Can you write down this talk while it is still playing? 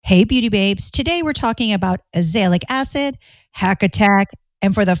Hey, beauty babes. Today we're talking about azelaic acid, hack attack,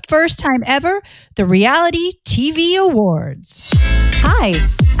 and for the first time ever, the Reality TV Awards. Hi,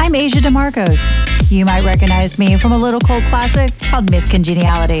 I'm Asia DeMarcos. You might recognize me from a little cult classic called Miss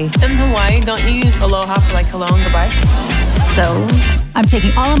Congeniality. In Hawaii, don't you use aloha for like hello and goodbye? So, I'm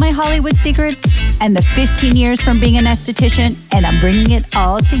taking all of my Hollywood secrets and the 15 years from being an esthetician, and I'm bringing it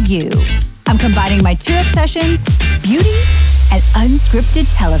all to you. I'm combining my two obsessions, beauty and unscripted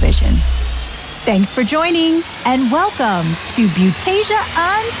television. Thanks for joining, and welcome to Beautasia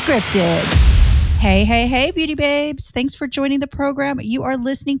Unscripted. Hey, beauty babes. Thanks for joining the program. You are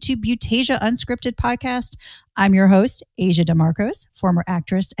listening to Beautasia Unscripted podcast. I'm your host, Asia DeMarcos, former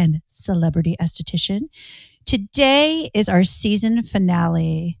actress and celebrity esthetician. Today is our season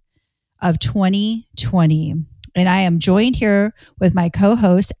finale of 2020, and I am joined here with my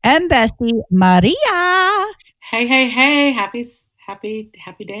co-host and bestie, Maria. Hey.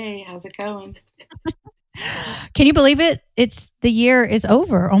 Happy day. How's it going? Can you believe it? The year is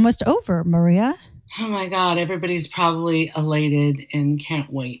over, almost over, Maria. Oh my God. Everybody's probably elated and can't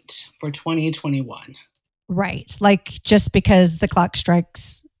wait for 2021. Right. Like just because the clock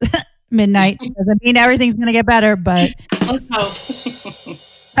strikes midnight doesn't mean everything's going to get better, but let's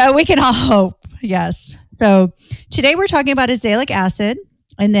hope. We can all hope. Yes. So today we're talking about azelaic acid.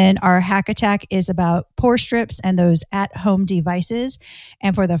 And then our hack attack is about pore strips and those at-home devices.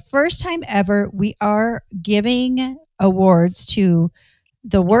 And for the first time ever, we are giving awards to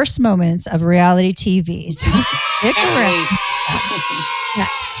the worst moments of reality TV. So stick around.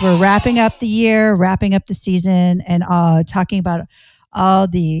 Yes, we're wrapping up the year, wrapping up the season, and talking about all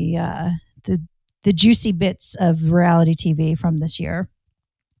the juicy bits of reality TV from this year.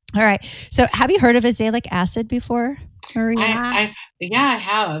 All right. So have you heard of azelaic acid before, Maria? I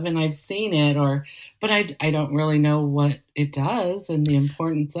have, and I've seen it, but I don't really know what it does and the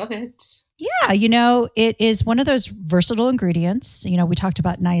importance of it. Yeah, it is one of those versatile ingredients. We talked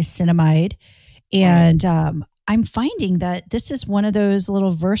about niacinamide, and I'm finding that this is one of those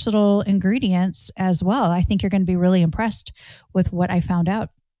little versatile ingredients as well. I think you're going to be really impressed with what I found out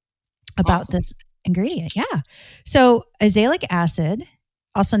about this ingredient. Yeah. So azelaic acid,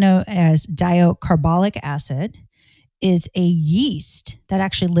 also known as diocarbolic acid, is a yeast that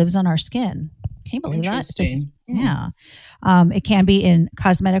actually lives on our skin. Can you believe that? Interesting. Yeah. It can be in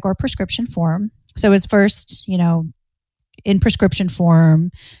cosmetic or prescription form. So it's first, in prescription form,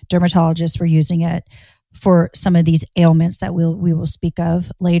 dermatologists were using it for some of these ailments that we will speak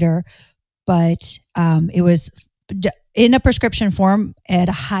of later. But it was in a prescription form at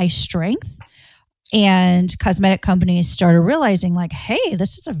a high strength. And cosmetic companies started realizing like, hey,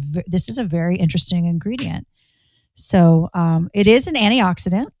 this is a very interesting ingredient. So it is an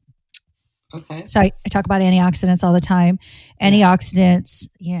antioxidant. Okay. So I talk about antioxidants all the time. Antioxidants,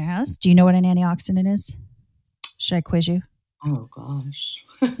 yes. Do you know what an antioxidant is? Should I quiz you? Oh, gosh.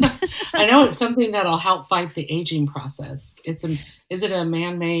 I know it's something that'll help fight the aging process. Is it a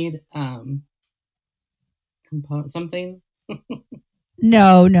man-made component, something?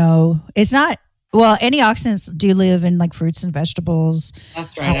 No. It's not. Well, antioxidants do live in like fruits and vegetables.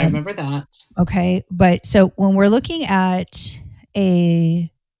 That's right. I remember that. Okay. But so when we're looking at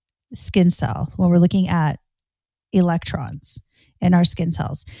a skin cell, when we're looking at electrons in our skin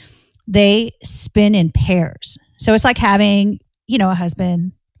cells, they spin in pairs. So it's like having, a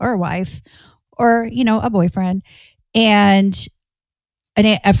husband or a wife or, a boyfriend, and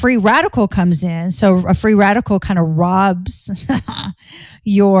a free radical comes in. So a free radical kind of robs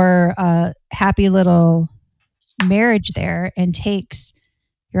your happy little marriage there and takes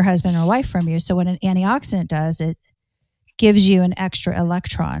your husband or wife from you. So what an antioxidant does, it gives you an extra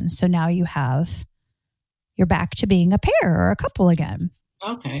electron. So now you're back to being a pair or a couple again.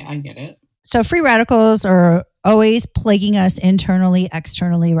 Okay, I get it. So free radicals are always plaguing us internally,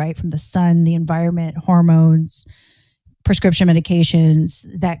 externally, right? From the sun, the environment, hormones, prescription medications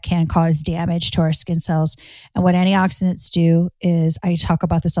that can cause damage to our skin cells. And what antioxidants do is, I talk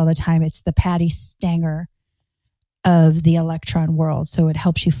about this all the time, it's the Patty Stanger of the electron world. So it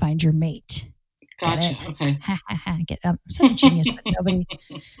helps you find your mate. Gotcha. Okay. I'm such a genius, but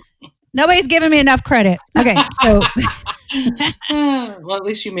nobody's giving me enough credit. Okay. So well, at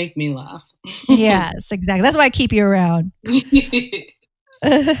least you make me laugh. Yes, exactly. That's why I keep you around.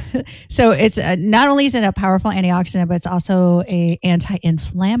 So it's not only is it a powerful antioxidant, but it's also a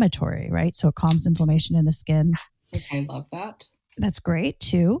anti-inflammatory, right? So it calms inflammation in the skin. Okay, love that. That's great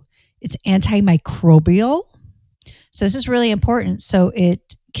too. It's antimicrobial. So this is really important. So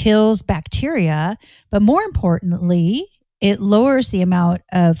it kills bacteria, but more importantly, it lowers the amount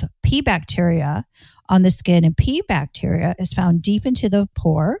of P bacteria on the skin, and P bacteria is found deep into the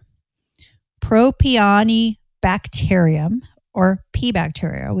pore. Propionibacterium, or P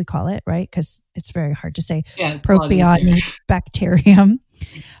bacteria, we call it, right? Because it's very hard to say. Yeah, it's a lot easier. Propionibacterium.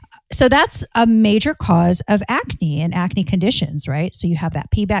 So that's a major cause of acne and acne conditions, right? So you have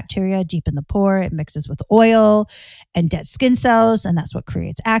that P bacteria deep in the pore. It mixes with oil and dead skin cells, and that's what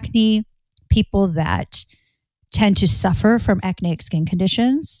creates acne. People that tend to suffer from acneic skin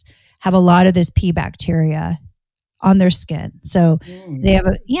conditions have a lot of this P bacteria on their skin. So they have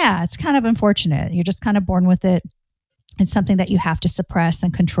it's kind of unfortunate. You're just kind of born with it. It's something that you have to suppress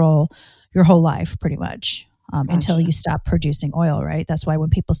and control your whole life pretty much until you stop producing oil, right? That's why when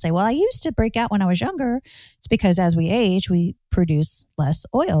people say, well, I used to break out when I was younger, it's because as we age, we produce less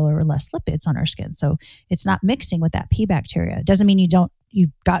oil or less lipids on our skin. So it's not mixing with that P bacteria. It doesn't mean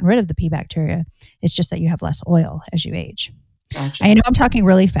you've gotten rid of the P bacteria. It's just that you have less oil as you age. Gotcha. I know I'm talking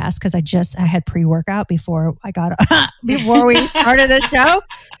really fast because I had pre-workout before before we started this show.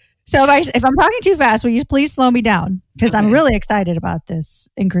 So if I'm talking too fast, will you please slow me down? Because I'm really excited about this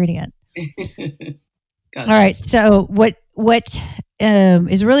ingredient. Gotcha. All right. So what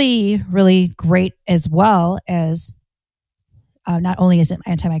is really, really great as well as not only is it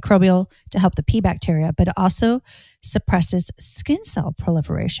antimicrobial to help the P bacteria, but it also suppresses skin cell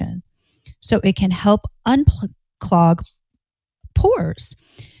proliferation. So it can help unclog pores.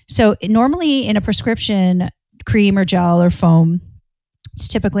 So normally in a prescription cream or gel or foam, it's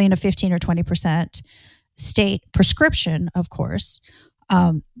typically in a 15 or 20% state prescription, of course.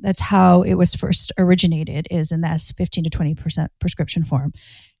 That's how it was first originated, is in that 15 to 20% prescription form.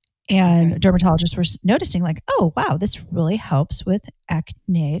 And dermatologists were noticing like, oh, wow, this really helps with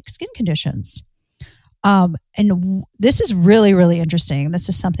acneic skin conditions. And this is really, really interesting. This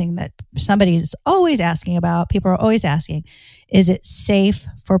is something that somebody is always asking about. People are always asking, is it safe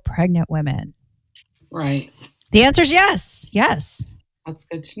for pregnant women? Right. The answer is yes. Yes. That's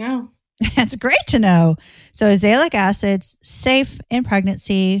good to know. That's great to know. So azelaic acid's safe in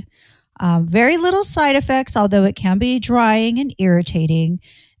pregnancy. Very little side effects, although it can be drying and irritating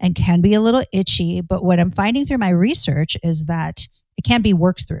and can be a little itchy. But what I'm finding through my research is that it can be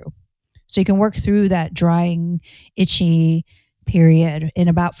worked through. So you can work through that drying, itchy period in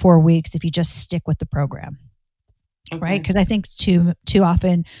about 4 weeks if you just stick with the program, right? Because I think too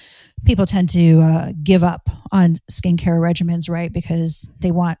often people tend to give up on skincare regimens, right? Because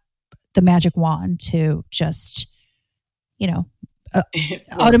they want the magic wand to just,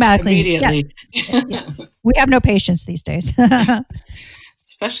 automatically. Immediately. Yeah. We have no patience these days.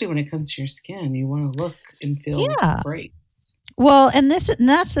 Especially when it comes to your skin. You want to look and feel great. Well, and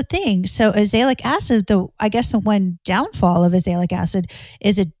that's the thing. So azelaic acid, I guess the one downfall of azelaic acid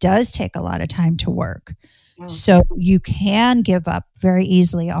is it does take a lot of time to work. Oh. So you can give up very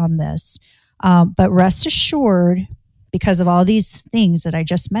easily on this. But rest assured, because of all these things that I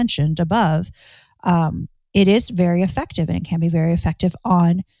just mentioned above, it is very effective, and it can be very effective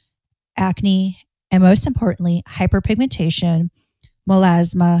on acne and, most importantly, hyperpigmentation,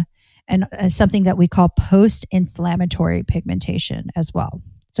 melasma, and something that we call post-inflammatory pigmentation as well.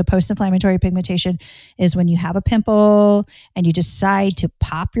 So post-inflammatory pigmentation is when you have a pimple and you decide to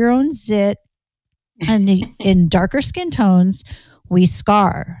pop your own zit, and in darker skin tones, we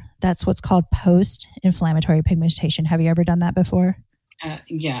scar. That's what's called post-inflammatory pigmentation. Have you ever done that before?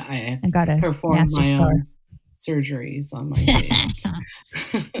 Yeah, I and got a performed my own surgeries on my face.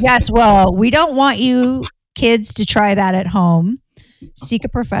 Yes, well, we don't want you kids to try that at home. Seek a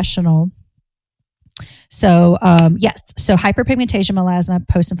professional. So, yes. So hyperpigmentation, melasma,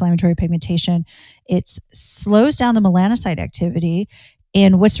 post-inflammatory pigmentation, it slows down the melanocyte activity.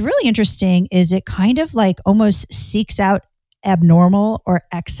 And what's really interesting is it kind of like almost seeks out abnormal or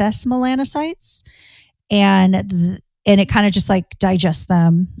excess melanocytes, and it kind of just like digests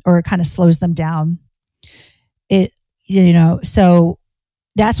them, or it kind of slows them down. So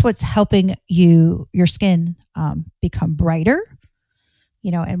that's what's helping your skin become brighter,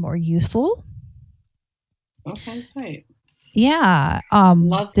 and more youthful. Okay, great. Yeah.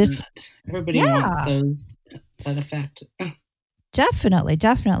 Love that. Everybody wants that effect.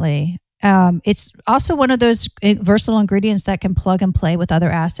 Definitely. It's also one of those versatile ingredients that can plug and play with other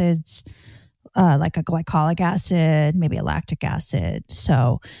acids, like a glycolic acid, maybe a lactic acid.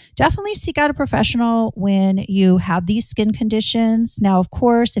 So definitely seek out a professional when you have these skin conditions. Now, of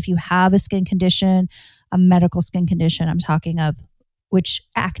course, if you have a skin condition, a medical skin condition, I'm talking of, which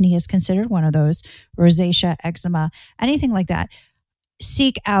acne is considered one of those, rosacea, eczema, anything like that,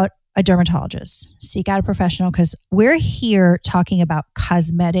 seek out a dermatologist, seek out a professional, because we're here talking about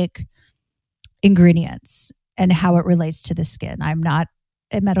cosmetic ingredients and how it relates to the skin. I'm not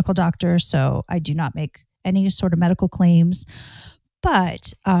a medical doctor, so I do not make any sort of medical claims.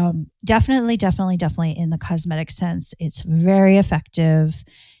 But definitely in the cosmetic sense, it's very effective.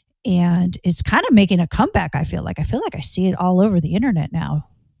 And it's kind of making a comeback, I feel like. I I see it all over the internet now.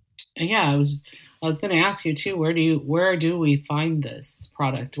 Yeah, I was going to ask you too. Where do we find this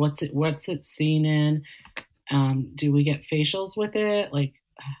product? What's it seen in? Do we get facials with it? Like,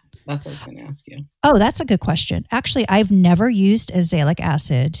 that's what I was going to ask you. Oh, that's a good question. Actually, I've never used azelaic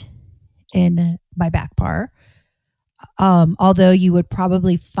acid in my back bar. Although you would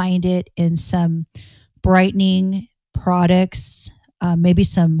probably find it in some brightening products, maybe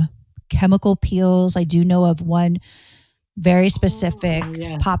some chemical peels. I do know of one very specific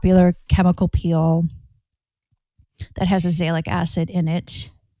popular chemical peel that has azelaic acid in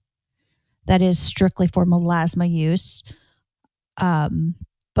it that is strictly for melasma use.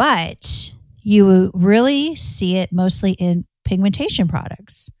 But you really see it mostly in pigmentation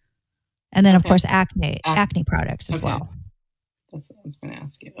products. And then, of course, acne products as well. That's what I was going to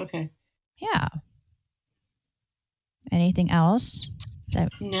ask you. Okay. Yeah. Anything else?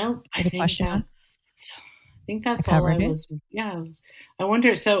 No, I think that's all I was. Yeah. I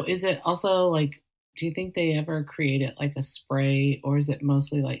wonder, so is it also like, do you think they ever create it like a spray, or is it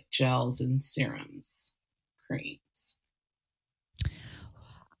mostly like gels and serums, creams?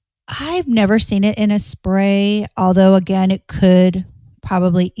 I've never seen it in a spray, although again, it could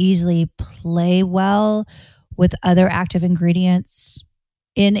probably easily play well with other active ingredients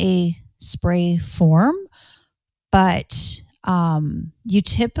in a spray form. But you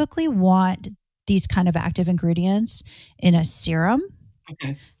typically want these kind of active ingredients in a serum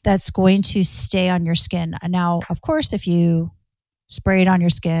that's going to stay on your skin. Now, of course, if you spray it on your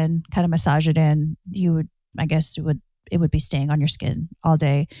skin, kind of massage it in, it would be staying on your skin all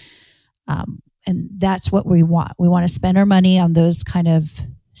day. And that's what we want. We want to spend our money on those kind of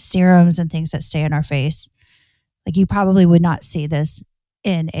serums and things that stay on our face. Like, you probably would not see this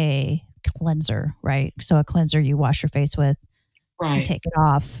in a cleanser, right? So a cleanser you wash your face with, you take it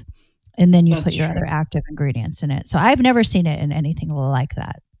off, and then you put your other active ingredients in it. So I've never seen it in anything like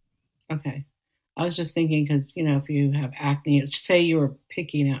that. Okay. I was just thinking because, if you have acne, say you were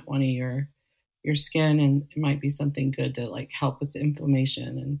picking at one of your skin, and it might be something good to like help with the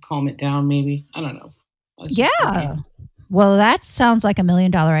inflammation and calm it down, maybe. I don't know. Yeah. Well, that sounds like $1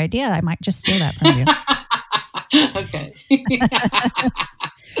 million idea. I might just steal that from you. Okay.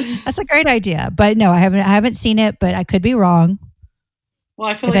 That's a great idea. But no, I haven't seen it, but I could be wrong. Well,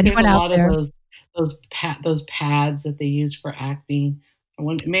 I feel like there's a lot of those pads that they use for acne.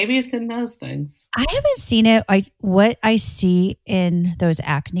 Maybe it's in those things. I haven't seen it. What I see in those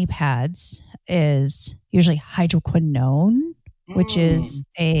acne pads is usually hydroquinone, which is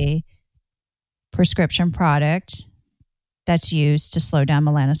a prescription product that's used to slow down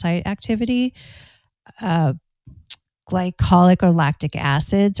melanocyte activity. Glycolic or lactic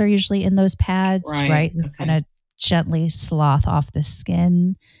acids are usually in those pads, right? It's going to gently slough off the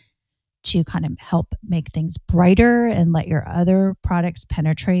skin to kind of help make things brighter and let your other products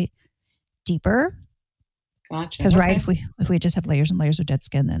penetrate deeper. Gotcha. Because if we just have layers and layers of dead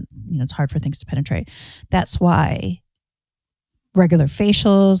skin, then it's hard for things to penetrate. That's why regular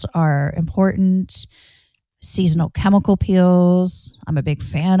facials are important. Seasonal chemical peels, I'm a big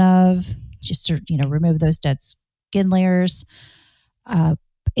fan of, just to remove those dead skin layers.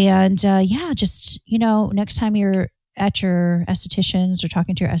 Next time you're at your esthetician's or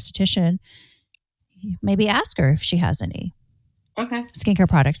talking to your esthetician, maybe ask her if she has any skincare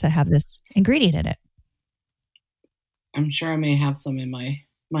products that have this ingredient in it. I'm sure I may have some in my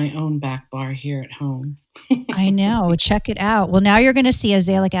own back bar here at home. I know. Check it out. Well, now you're going to see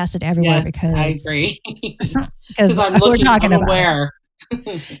azelaic acid everywhere because I agree. Because I'm aware.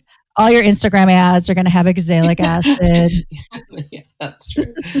 All your Instagram ads are going to have azelaic acid. Yeah, that's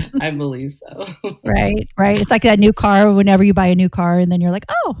true. I believe so. Right. It's like that new car. Whenever you buy a new car, and then you're like,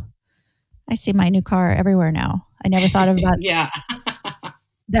 "Oh, I see my new car everywhere now." I never thought about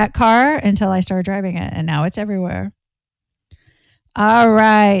that car until I started driving it, and now it's everywhere. All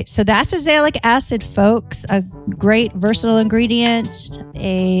right. So that's azelaic acid, folks. A great versatile ingredient,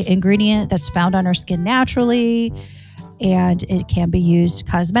 a ingredient that's found on our skin naturally, and it can be used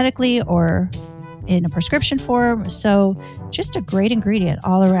cosmetically or in a prescription form. So just a great ingredient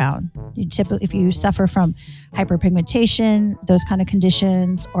all around. If you suffer from hyperpigmentation, those kind of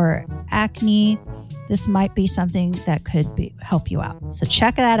conditions, or acne, this might be something that could help you out. So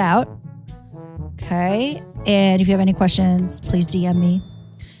check that out. Okay. And if you have any questions, please DM me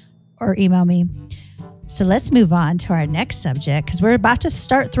or email me. So let's move on to our next subject, because we're about to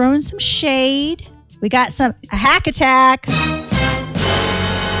start throwing some shade. We got a hack attack.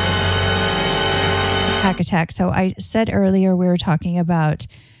 Hack Attack. So I said earlier we were talking about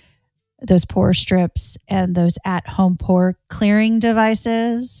those pore strips and those at-home pore clearing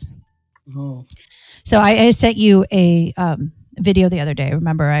devices. Oh. So I sent you a video the other day.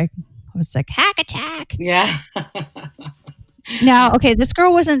 Remember, I was like, Hack Attack. Yeah. Now, okay, this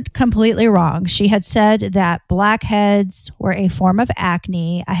girl wasn't completely wrong. She had said that blackheads were a form of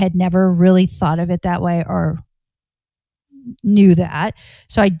acne. I had never really thought of it that way or knew that.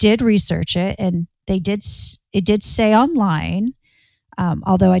 So I did research it, and it did say online,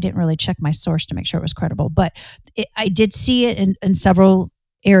 although I didn't really check my source to make sure it was credible. But I did see it in several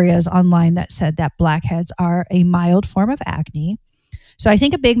areas online that said that blackheads are a mild form of acne. So I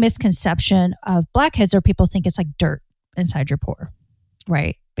think a big misconception of blackheads are people think it's like dirt inside your pore,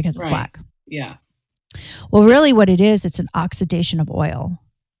 right? Because it's black. Yeah. Well, really what it is, it's an oxidation of oil.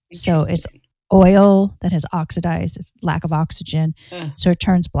 So it's oil that has oxidized, it's lack of oxygen. So it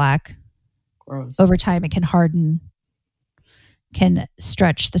turns black. Gross. Over time, it can harden, can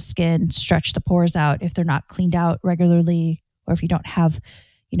stretch the skin, stretch the pores out if they're not cleaned out regularly, or if you don't have,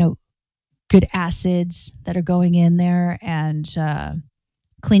 good acids that are going in there and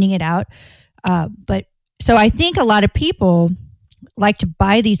cleaning it out. But so I think a lot of people like to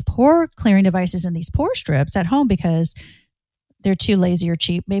buy these pore clearing devices and these pore strips at home because they're too lazy or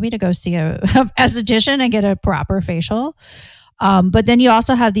cheap maybe to go see a esthetician and get a proper facial. But then you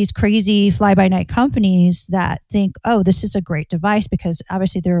also have these crazy fly-by-night companies that think, oh, this is a great device because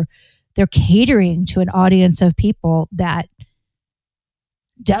obviously they're catering to an audience of people that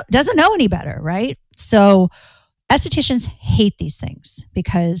doesn't know any better, right? So estheticians hate these things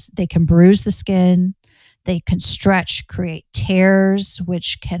because they can bruise the skin, they can stretch, create tears,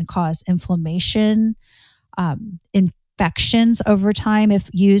 which can cause inflammation, infections over time if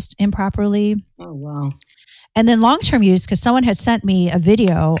used improperly. Oh, wow. And then long-term use, because someone had sent me a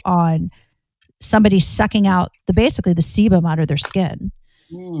video on somebody sucking out basically the sebum out of their skin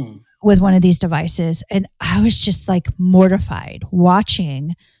with one of these devices. And I was just like mortified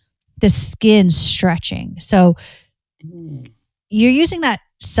watching the skin stretching. So you're using that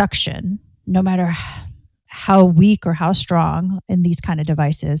suction, no matter how weak or how strong in these kind of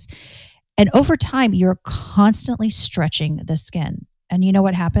devices. And over time, you're constantly stretching the skin. And you know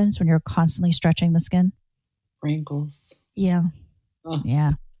what happens when you're constantly stretching the skin? Wrinkles. Yeah.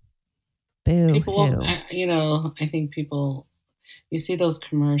 Yeah. Boo. People, I think people, you see those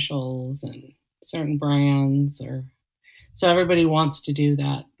commercials and certain brands so everybody wants to do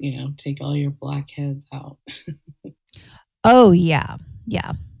that, take all your blackheads out. Oh, yeah.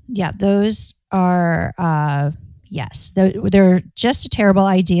 Yeah. Yeah. Those are, yes, they're just a terrible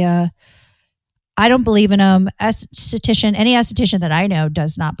idea. I don't believe in them. Any esthetician that I know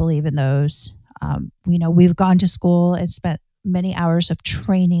does not believe in those. We've gone to school and spent many hours of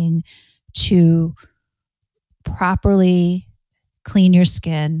training to properly clean your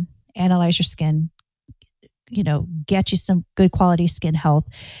skin, analyze your skin, get you some good quality skin health.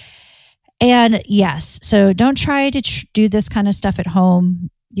 And yes, so don't try to do this kind of stuff at home,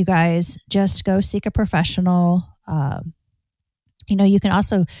 you guys. Just go seek a professional. You can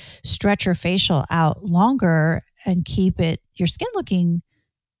also stretch your facial out longer and keep your skin looking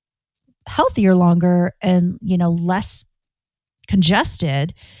healthier longer and, less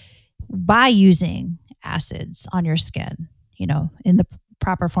congested by using acids on your skin, in the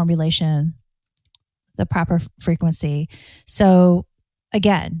proper formulation, the proper frequency. So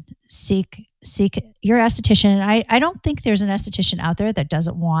again, seek your esthetician. I don't think there's an esthetician out there that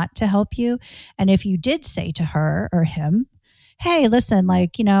doesn't want to help you. And if you did say to her or him, hey, listen, I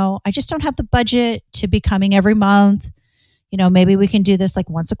just don't have the budget to be coming every month. Maybe we can do this like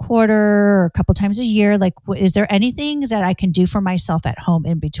once a quarter or a couple times a year. Like, is there anything that I can do for myself at home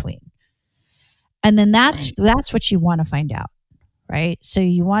in between? And then that's what you want to find out, right? So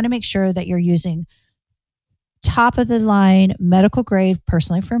you want to make sure that you're using top of the line medical grade.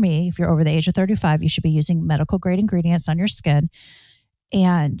 Personally, for me, if you're over the age of 35, you should be using medical grade ingredients on your skin.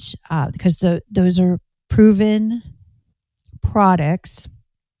 And because those are proven products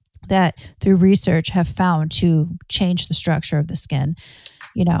that through research have found to change the structure of the skin.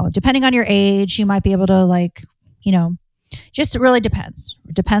 Depending on your age, you might be able to just it really depends.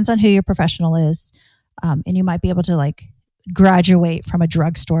 It depends on who your professional is. And you might be able to graduate from a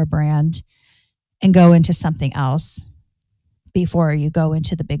drugstore brand and go into something else before you go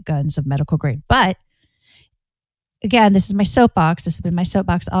into the big guns of medical grade. But again, this is my soapbox. This has been my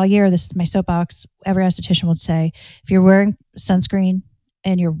soapbox all year. This is my soapbox. Every esthetician would say, if you're wearing sunscreen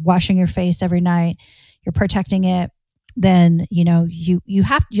and you're washing your face every night, you're protecting it, then,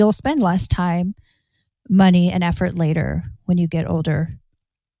 you'll spend less time, money, and effort later when you get older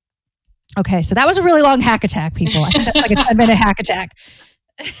Okay, so that was a really long hack attack, people. I think that was like a 10-minute hack attack.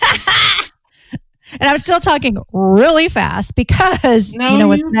 And I'm still talking really fast because you know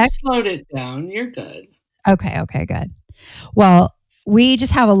what's next? Slowed it down. You're good. Okay, good. Well, we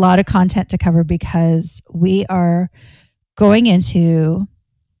just have a lot of content to cover because we are going into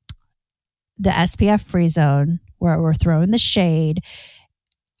the SPF free zone where we're throwing the shade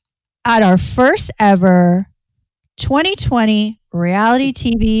at our first ever 2020 Reality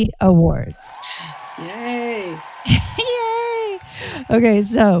TV Awards. Yay. Yay. Okay,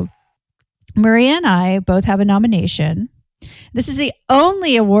 so Maria and I both have a nomination. This is the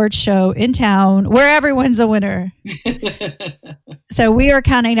only award show in town where everyone's a winner. So we are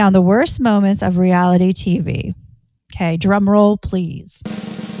counting down the worst moments of reality TV. Okay, drum roll, please.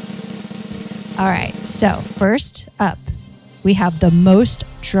 All right, so first up, we have the most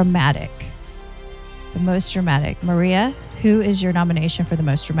dramatic. The most dramatic. Maria, who is your nomination for the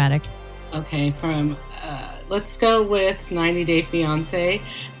most dramatic? Okay, let's go with 90 Day Fiancé,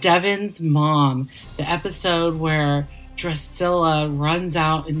 Devin's mom. The episode where Drusilla runs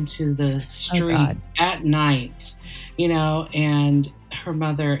out into the street at night, and her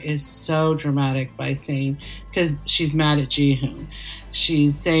mother is so dramatic by saying, because she's mad at Ji-hoon,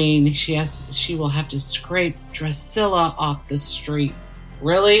 she's saying she will have to scrape Drusilla off the street.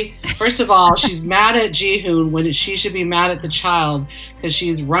 Really? First of all, she's mad at Ji-hoon when she should be mad at the child because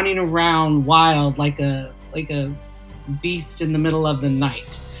she's running around wild like a beast in the middle of the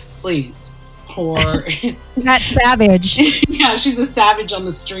night. Please. Or that's savage. Yeah, she's a savage on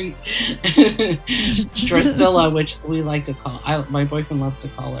the streets. Drusilla, which we like to call, my boyfriend loves to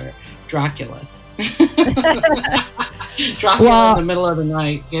call her Dracula. Dracula in the middle of the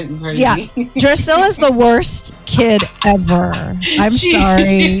night, getting crazy. Yeah, Drusilla's the worst kid ever. I'm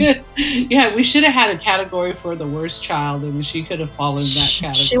sorry. Yeah, we should have had a category for the worst child, and she could have fallen in that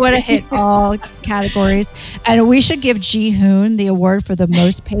category. She would have hit all categories. And we should give Ji-hoon the award for the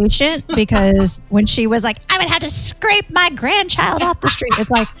most patient, because when she was like, I would have to scrape my grandchild off the street.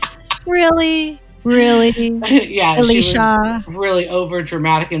 It's like, really? Yeah, Alicia. She was really over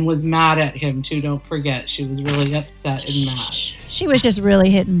dramatic and was mad at him too. Don't forget, she was really upset and mad. She was just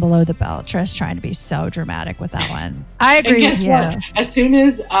really hitting below the belt, just trying to be so dramatic with that one. I agree with you. What? As soon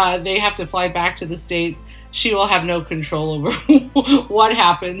as they have to fly back to the States, she will have no control over what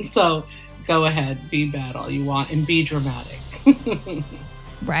happens. So go ahead, be bad all you want and be dramatic.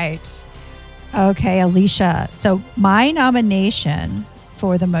 Right. Okay, Alicia. So my nomination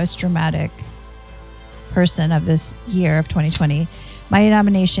for the most dramatic person of this year of 2020, my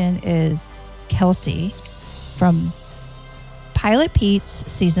nomination is Kelsey from Pilot Pete's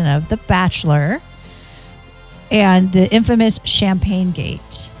season of The Bachelor and the infamous Champagne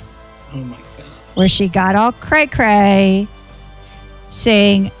Gate. Oh my God. Where she got all cray-cray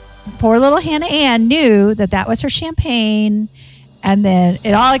saying poor little Hannah Ann knew that was her champagne, and then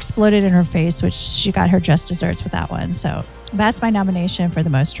it all exploded in her face, which she got her just desserts with that one. So that's my nomination for the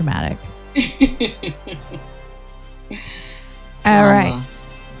most dramatic. All right.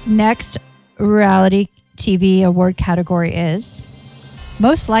 Next reality TV award category is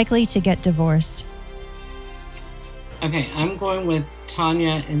most likely to get divorced. Okay, I'm going with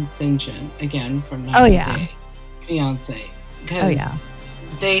Tanya and Sinjin again from 90 Day Fiancé.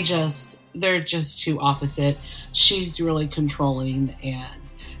 Because they're just too opposite. She's really controlling and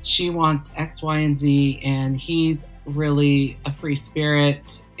she wants X, Y, and Z, and he's really a free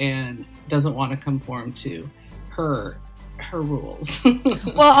spirit and doesn't want to conform to her rules.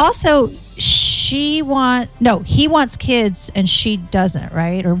 Well, also he wants kids and she doesn't,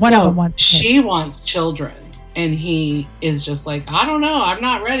 right? Or one of them wants kids. She wants children and he is just like, I don't know, I'm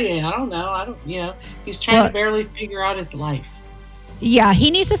not ready. I don't know. He's trying to barely figure out his life. Yeah, he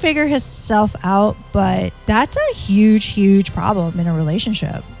needs to figure himself out, but that's a huge, huge problem in a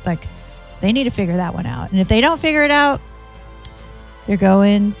relationship. Like, they need to figure that one out. And if they don't figure it out, they're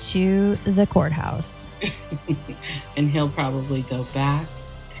going to the courthouse. And he'll probably go back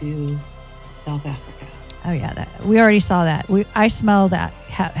to South Africa. Oh, yeah. We already saw that. I smell that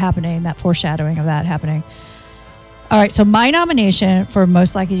happening, that foreshadowing of that happening. All right, so my nomination for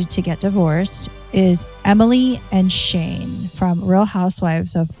most likely to get divorced is Emily and Shane from Real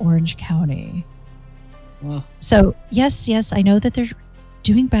Housewives of Orange County. Well. So, yes, I know that they're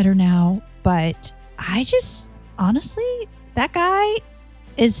doing better now, but I just, honestly, that guy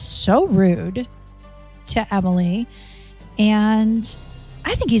is so rude to Emily, and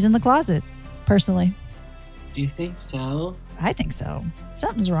I think he's in the closet, personally. Do you think so? I think so.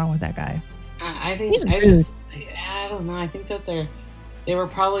 Something's wrong with that guy. I don't know. I think that they were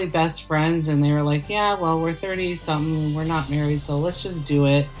probably best friends and they were like, yeah, well, we're 30 something, we're not married, so let's just do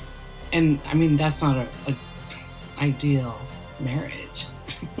it. And I mean, that's not a ideal marriage.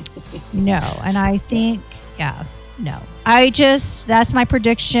 No. And I think, no. That's my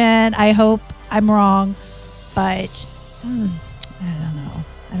prediction. I hope I'm wrong, but I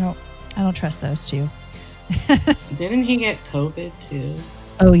don't know. I don't trust those two. Didn't he get COVID too?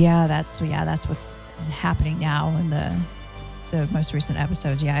 Oh yeah, that's what's happening now in the most recent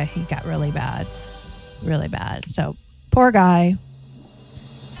episodes. Yeah, he got really bad. So poor guy.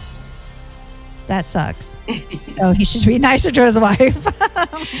 That sucks. So he should be nicer to his wife.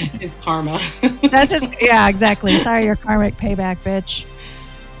 His karma. Yeah, exactly. Sorry, your karmic payback, bitch.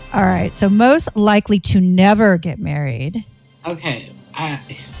 All right. So most likely to never get married. Okay.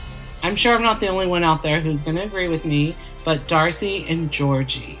 I'm sure I'm not the only one out there who's going to agree with me, but Darcy and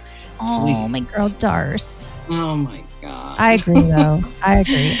Georgie. Oh, my girl, Darce. Oh my God. I agree, though. I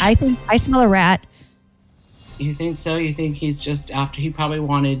think I smell a rat. You think so? You think he's just after he probably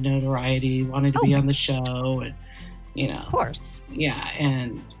wanted notoriety, wanted to be on the show, and of course. Yeah,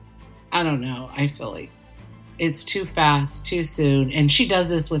 and I don't know. I feel like it's too fast, too soon, and she does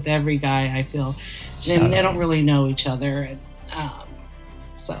this with every guy. I feel, and they don't really know each other, and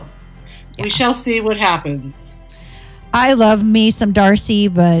so we shall see what happens. I love me some Darcy,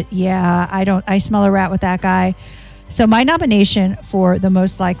 but yeah, I smell a rat with that guy. So my nomination for the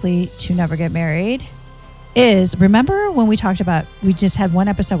most likely to never get married is, remember when we just had one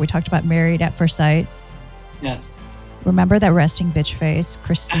episode, we talked about Married at First Sight? Yes. Remember that resting bitch face,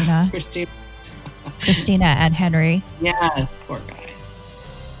 Christina? Christina and Henry. Yes,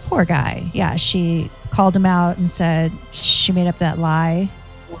 Poor guy. Yeah, she called him out and said she made up that lie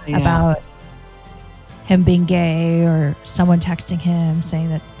about him being gay, or someone texting him saying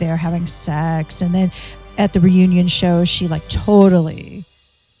that they're having sex. And then at the reunion show, she like totally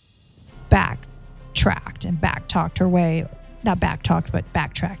backtracked and backtracked and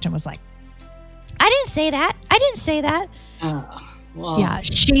was like, I didn't say that. Well, yeah,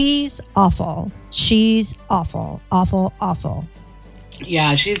 she's awful. Awful.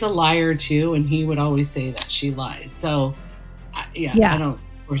 Yeah, she's a liar too, and he would always say that she lies. So, I don't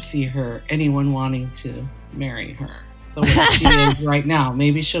foresee anyone wanting to marry her the way she is right now.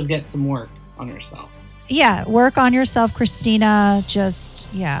 Maybe she'll get some work on herself. Yeah, work on yourself, Christina. Just,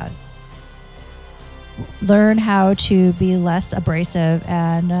 learn how to be less abrasive,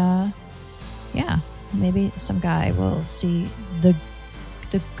 and maybe some guy will see the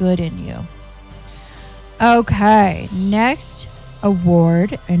good in you. Okay, next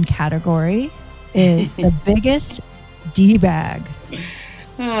award and category is the biggest D-bag.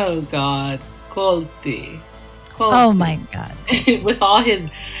 Oh God, Cold D. Oh my God. With all his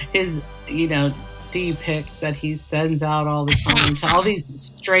D pics that he sends out all the time to all these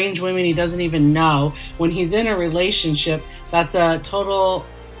strange women he doesn't even know. When he's in a relationship, that's a total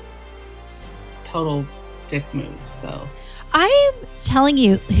dick move. So I'm telling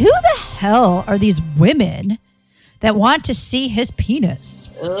you, who the hell are these women that want to see his penis?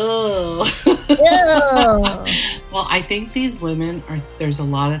 Ugh. Well, I think these women there's a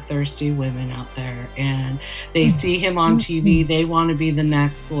lot of thirsty women out there, and they see him on TV. They want to be the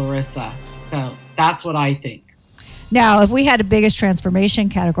next Larissa. So that's what I think. Now, if we had a biggest transformation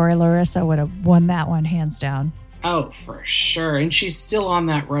category, Larissa would have won that one hands down. Oh, for sure. And she's still on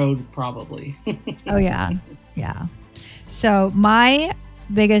that road, probably. Oh, yeah. Yeah. So my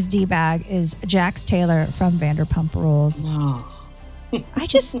biggest D-bag is Jax Taylor from Vanderpump Rules. Oh.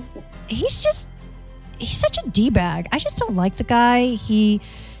 He's such a D-bag. I just don't like the guy.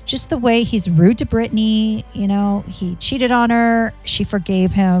 Just the way he's rude to Brittany, he cheated on her. She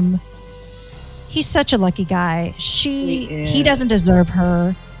forgave him. He's such a lucky guy. He doesn't deserve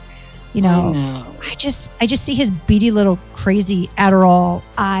her. I know. I just see his beady little crazy Adderall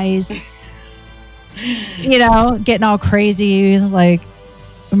eyes, getting all crazy. Like,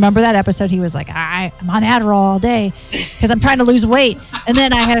 remember that episode? He was like, I'm on Adderall all day because I'm trying to lose weight. And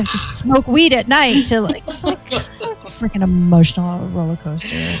then I have to smoke weed at night it's like a freaking emotional roller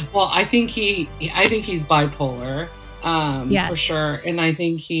coaster. Well, I think he's bipolar, yes. For sure. And I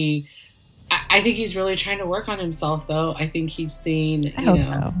think he's really trying to work on himself, though. I think he's seen, I hope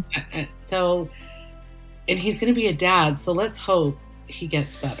so. So, and he's going to be a dad, so let's hope he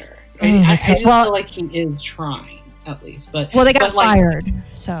gets better. I just feel like he is trying, at least. But they got fired,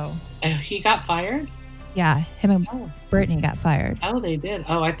 so. He got fired? Yeah, him and Brittany got fired. Oh, they did?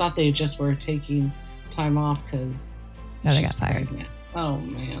 Oh, I thought they just were taking time off because no, they got fired. Pregnant. Oh,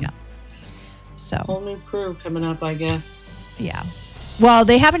 man. Yeah. So. Whole new crew coming up, I guess. Yeah. Well,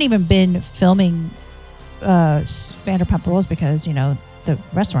 they haven't even been filming Vanderpump Rules because, the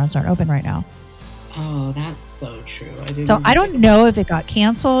restaurants aren't open right now. Oh, that's so true. I don't know if it got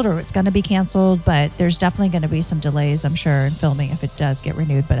canceled or it's going to be canceled, but there's definitely going to be some delays, I'm sure, in filming if it does get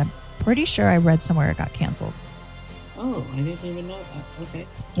renewed. But I'm pretty sure I read somewhere it got canceled. Oh, I didn't even know that. Okay.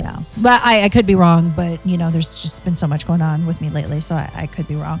 Yeah. But I could be wrong, but, there's just been so much going on with me lately, so I could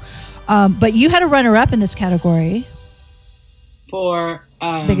be wrong. But you had a runner-up in this category. For...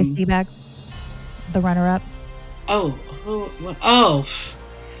 biggest D-bag? The runner-up? Oh, who... What? Oh,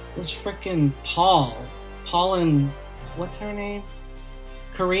 it was freaking Paul. Paul and... What's her name?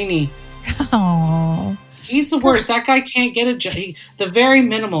 Karini. Oh. He's the worst. That guy can't get a job. The very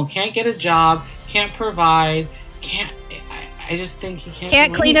minimal. Can't get a job. Can't provide. I just think he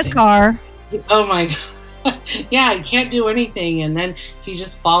can't clean his car. Oh my God. Yeah, he can't do anything. And then he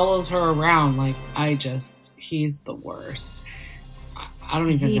just follows her around. Like, he's the worst. I don't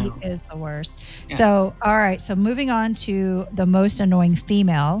even know. He is the worst. Yeah. So, all right. So moving on to the most annoying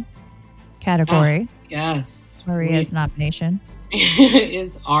female category. Yes. Maria's nomination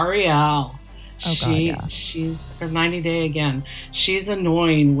is Ariel. Oh, God, yeah. She's her 90 Day again. She's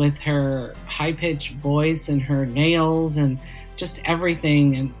annoying with her high-pitched voice and her nails and just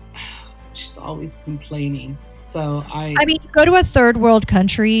everything. And she's always complaining. So I mean, go to a third world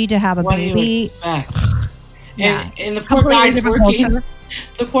country to have a baby. What do you expect? And the poor guy's working.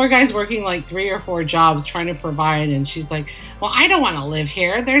 The poor guy's working like 3 or 4 jobs trying to provide, and she's like, "Well, I don't want to live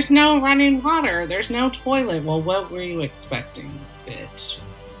here. There's no running water. There's no toilet." Well, what were you expecting, bitch?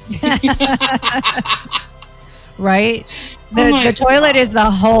 Right? The toilet is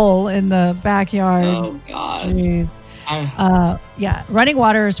the hole in the backyard. Oh God. Jeez. Yeah, running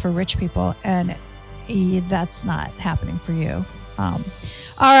water is for rich people, and that's not happening for you. All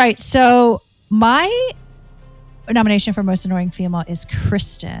right, so my nomination for most annoying female is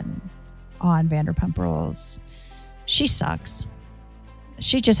Kristen on Vanderpump Rules. She sucks.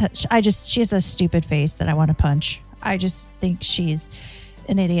 She has a stupid face that I want to punch. I just think she's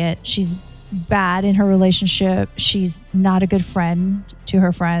an idiot. She's bad in her relationship. She's not a good friend to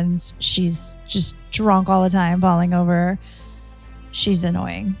her friends. She's just drunk all the time, falling over. She's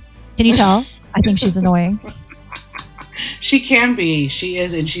annoying. Can you tell? I think she's annoying. She can be. She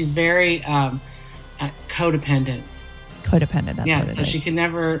is, and she's very codependent. Codependent, that's what it so is.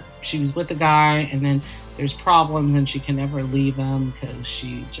 she was with a guy, and then there's problems, and she can never leave him because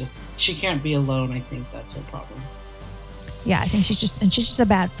she can't be alone. I think that's her problem. Yeah, I think she's just a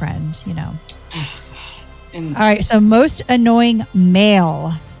bad friend, Oh, God. All right, so most annoying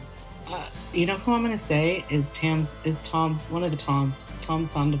male. You know who I'm going to say is Tom, one of the Toms, Tom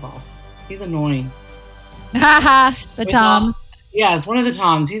Sandoval. He's annoying. The Toms. Yes, one of the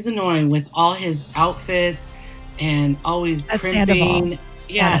Toms. He's annoying with all his outfits and always that's primping. Sandoval.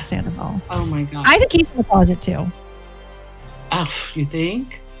 Yes. Sandoval. Oh my God. I think he's in the closet too. Oh, you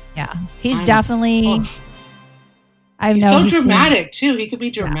think? Yeah, he's definitely. Oh. He's so dramatic too. He could be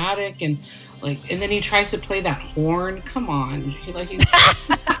dramatic and then he tries to play that horn. Come on, he's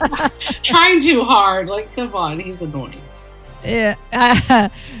trying too hard. Like, come on, he's annoying. Yeah,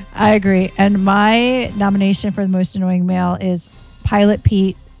 I agree. And my nomination for the most annoying male is Pilot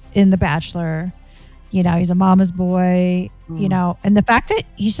Pete in The Bachelor. He's a mama's boy. And the fact that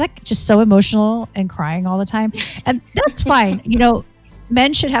he's like just so emotional and crying all the time, and that's fine.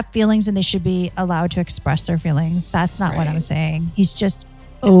 Men should have feelings and they should be allowed to express their feelings. That's not what I'm saying. He's just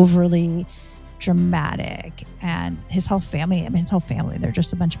overly dramatic, and his whole family, they're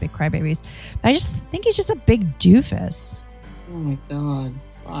just a bunch of big crybabies. But I just think he's just a big doofus. Oh my God.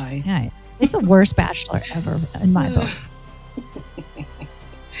 Why? Yeah, he's the worst bachelor ever in my book.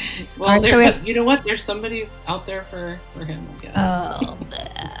 Well, right, you know what? There's somebody out there for him, I guess. Oh,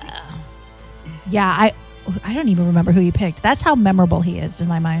 yeah, I don't even remember who you picked. That's how memorable he is in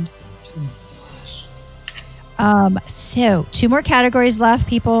my mind. So 2 more categories left.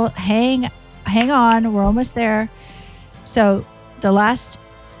 People, hang on. We're almost there. So the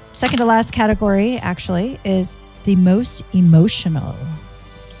second to last category actually is the most emotional.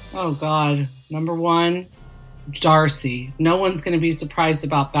 Oh God. Number 1, Darcy. No one's going to be surprised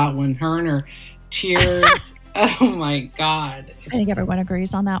about that one. Her and her tears. Oh my God. I think everyone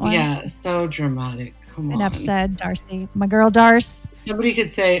agrees on that one. Yeah, so dramatic. Come on. Enough said, Darcy. My girl, Darce. Somebody could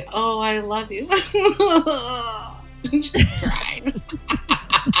say, "Oh, I love you." She's crying.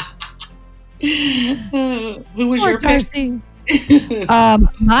 Who was your Darcy?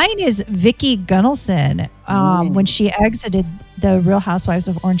 Mine is Vicki Gunnelson. When she exited the Real Housewives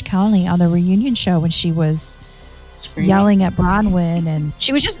of Orange County on the reunion show, when she was yelling at Bronwyn, and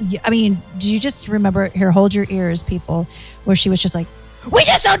she was just, do you just remember here, hold your ears, people, where she was just like, "We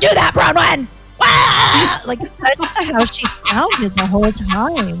just don't do that, Bronwyn. What? like that's just how she sounded the whole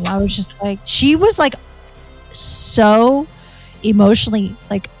time. I was just like, she was like so emotionally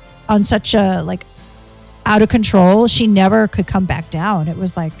like on such a like out of control. She never could come back down. It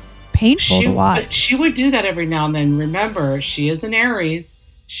was like painful to watch. She would do that every now and then. Remember, she is an Aries.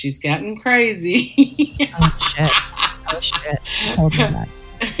 She's getting crazy. Oh shit! Oh shit! I told her that.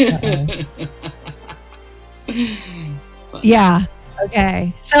 Yeah.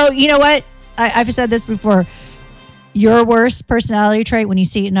 Okay. So you know what? I've said this before. Your worst personality trait when you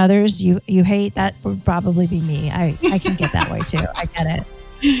see it in others, you hate, that would probably be me. I can get that way too. I get it.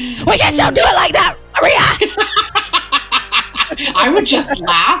 We just don't do it like that, Maria. I would just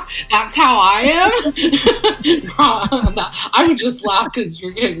laugh. That's how I am. I would just laugh because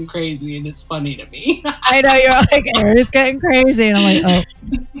you're getting crazy and it's funny to me. I know, you're like, Aries getting crazy. And I'm like, oh,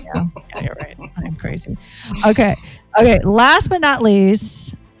 yeah, you're right. I'm crazy. Okay. Last but not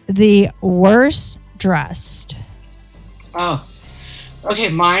least, the worst dressed. Oh, okay.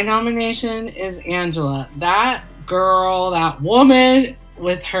 My nomination is Angela. That girl, that woman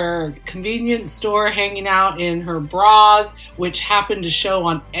with her convenience store hanging out in her bras, which happened to show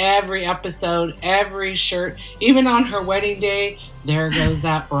on every episode, every shirt, even on her wedding day. There goes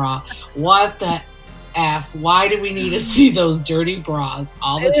that bra. What the F? Why do we need to see those dirty bras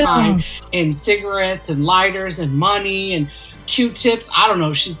all the time? And cigarettes and lighters and money and Q-tips. I don't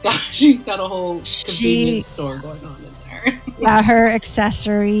know. She's got a whole convenience store going on in there. Yeah, her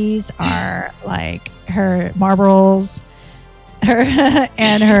accessories are like her marbles. Her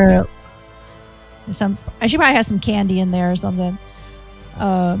and her she probably has some candy in there or something.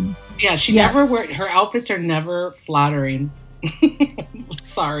 Yeah, she never her outfits are never flattering.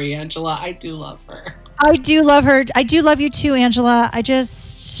 Sorry, Angela. I do love her. I do love her. I do love you too, Angela. I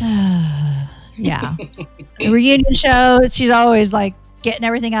just yeah. The reunion shows, she's always like getting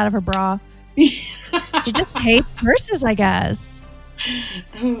everything out of her bra. She just hates purses, I guess.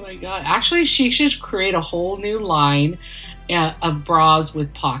 Oh my god. Actually, she should create a whole new line of bras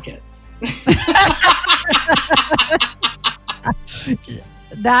with pockets.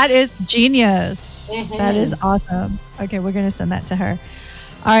 That is genius. Mm-hmm. That is awesome. Okay, we're going to send that to her.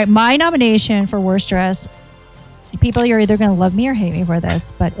 All right, my nomination for worst dress. People, you're either going to love me or hate me for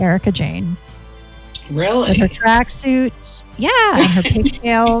this, but Erica Jane. Really? With her tracksuits. Yeah, and her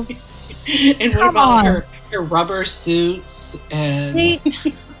pigtails. And what about her rubber suits? And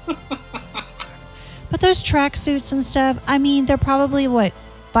but those tracksuits and stuff, I mean, they're probably, $5,000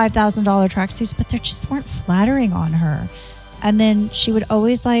 tracksuits, but they just weren't flattering on her. And then she would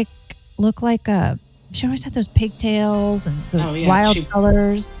always look like she always had those pigtails and the wild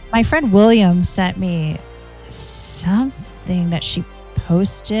colors. My friend William sent me something that she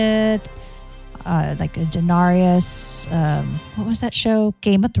posted, like a Denarius, what was that show?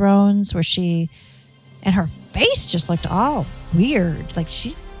 Game of Thrones, where and her face just looked all weird. Like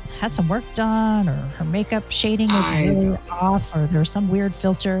she had some work done, or her makeup shading was really off, or there was some weird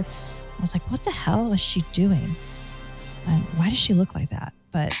filter. I was like, what the hell is she doing? And why does she look like that?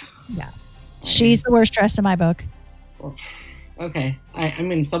 But yeah, she's the worst dressed in my book. Okay. I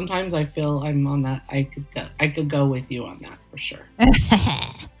mean, sometimes I feel I'm on that. I could go with you on that for sure.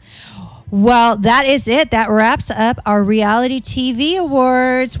 Well, that is it. That wraps up our reality TV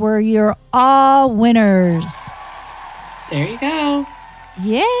awards, where you're all winners. There you go.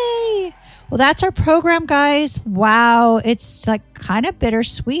 Yay. Well, that's our program, guys. Wow. It's like kind of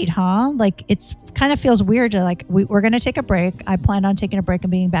bittersweet, huh? Like it's kind of feels weird to we're going to take a break. I plan on taking a break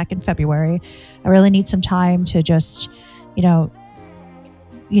and being back in February. I really need some time to just,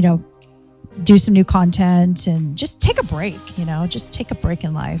 do some new content and just take a break, just take a break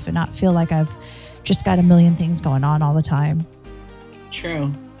in life and not feel like I've just got a million things going on all the time.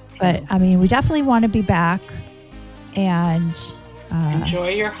 True. But I mean, we definitely want to be back and enjoy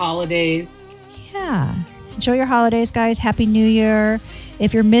your holidays. Yeah. Enjoy your holidays, guys. Happy New Year.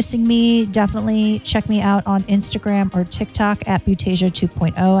 If you're missing me, definitely check me out on Instagram or TikTok at Butasia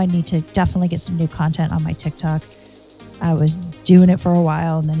 2.0. I need to definitely get some new content on my TikTok. I was doing it for a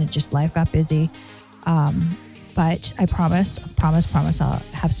while and then life got busy. But I promise I'll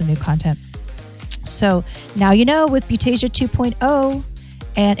have some new content. So now with Butasia 2.0.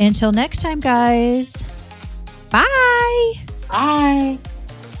 And until next time, guys, bye.